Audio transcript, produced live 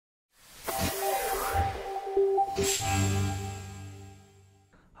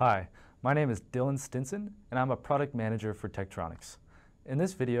Hi, my name is Dylan Stinson and I'm a product manager for Tektronix. In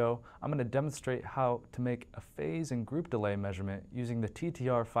this video, I'm going to demonstrate how to make a phase and group delay measurement using the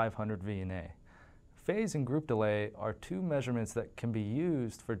TTR500 VNA. Phase and group delay are two measurements that can be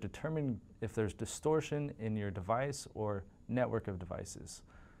used for determining if there's distortion in your device or network of devices.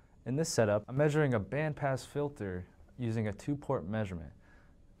 In this setup, I'm measuring a bandpass filter using a two-port measurement.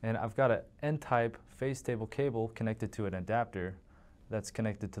 And I've got an N-type phase stable cable connected to an adapter that's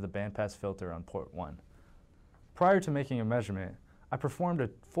connected to the bandpass filter on port 1. Prior to making a measurement, I performed a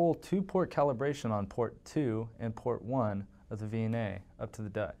full two-port calibration on port 2 and port 1 of the VNA up to the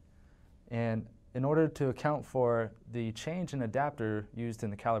dot. And in order to account for the change in adapter used in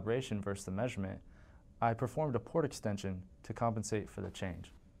the calibration versus the measurement, I performed a port extension to compensate for the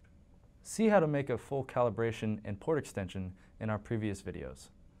change. See how to make a full calibration and port extension in our previous videos.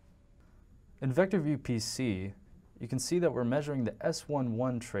 In VectorView PC, you can see that we're measuring the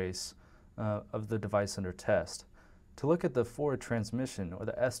S11 trace of the device under test. To look at the forward transmission, or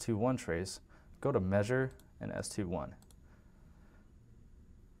the S21 trace, go to Measure and S21.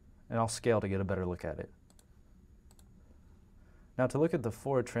 And I'll scale to get a better look at it. Now to look at the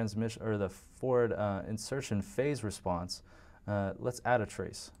forward transmission, or the forward insertion phase response, let's add a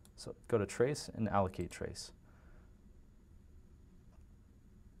trace. So go to Trace and Allocate Trace.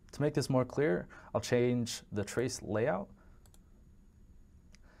 To make this more clear, I'll change the trace layout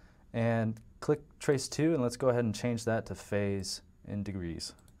and click Trace 2, and let's go ahead and change that to phase in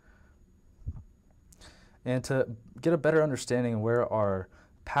degrees. And to get a better understanding of where our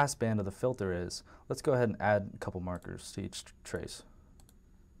pass band of the filter is, let's go ahead and add a couple markers to each trace.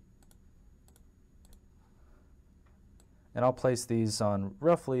 And I'll place these on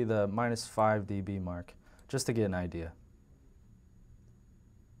roughly the -5 dB mark, just to get an idea.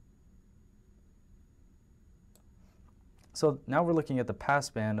 So now we're looking at the pass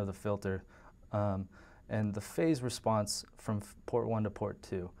band of the filter and the phase response from port 1 to port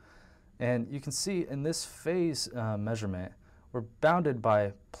 2. And you can see in this phase measurement, we're bounded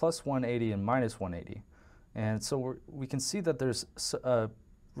by +180 and -180. And so we can see that there's a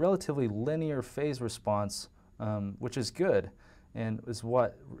relatively linear phase response, which is good and is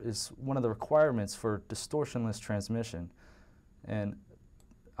what is one of the requirements for distortionless transmission. And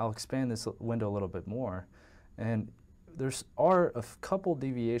I'll expand this window a little bit more. And there are a couple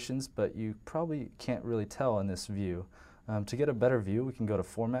deviations, but you probably can't really tell in this view. To get a better view, we can go to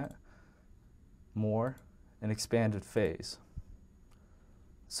Format, More, and Expanded Phase.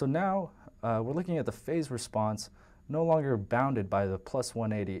 So now we're looking at the phase response no longer bounded by the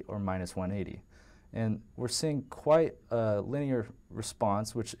 +180 or -180. And we're seeing quite a linear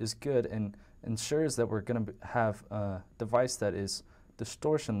response, which is good and ensures that we're going to have a device that is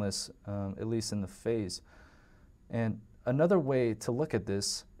distortionless, at least in the phase. And another way to look at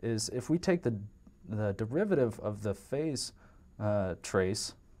this is if we take the derivative of the phase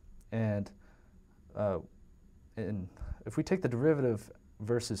trace and if we take the derivative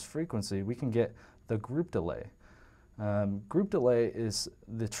versus frequency, we can get the group delay. Group delay is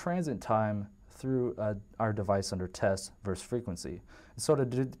the transit time through our device under test versus frequency. So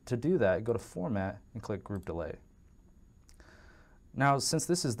to do that, go to Format and click Group Delay. Now, since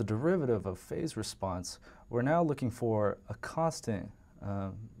this is the derivative of phase response, we're now looking for a constant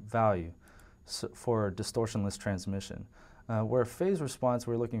value for distortionless transmission. Where phase response,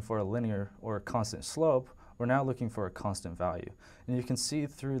 we're looking for a linear or a constant slope, we're now looking for a constant value. And you can see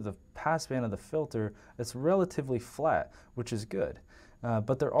through the passband of the filter, it's relatively flat, which is good.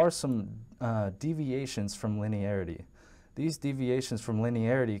 But there are some deviations from linearity. These deviations from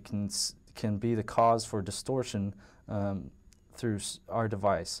linearity can be the cause for distortion through our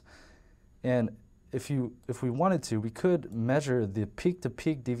device. And if we wanted to, we could measure the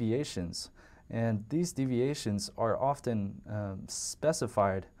peak-to-peak deviations. And these deviations are often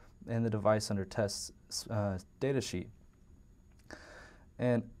specified in the device under test data sheet.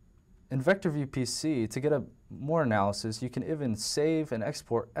 And in VectorView PC, to get a more analysis, you can even save and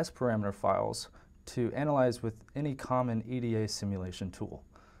export S-parameter files to analyze with any common EDA simulation tool.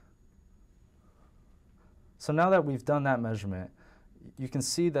 So now that we've done that measurement, you can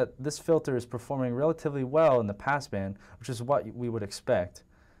see that this filter is performing relatively well in the passband, which is what we would expect.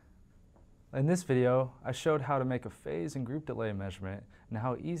 In this video, I showed how to make a phase and group delay measurement and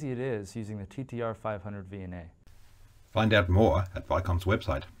how easy it is using the TTR500 VNA. Find out more at Vicom's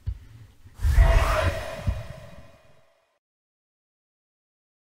website.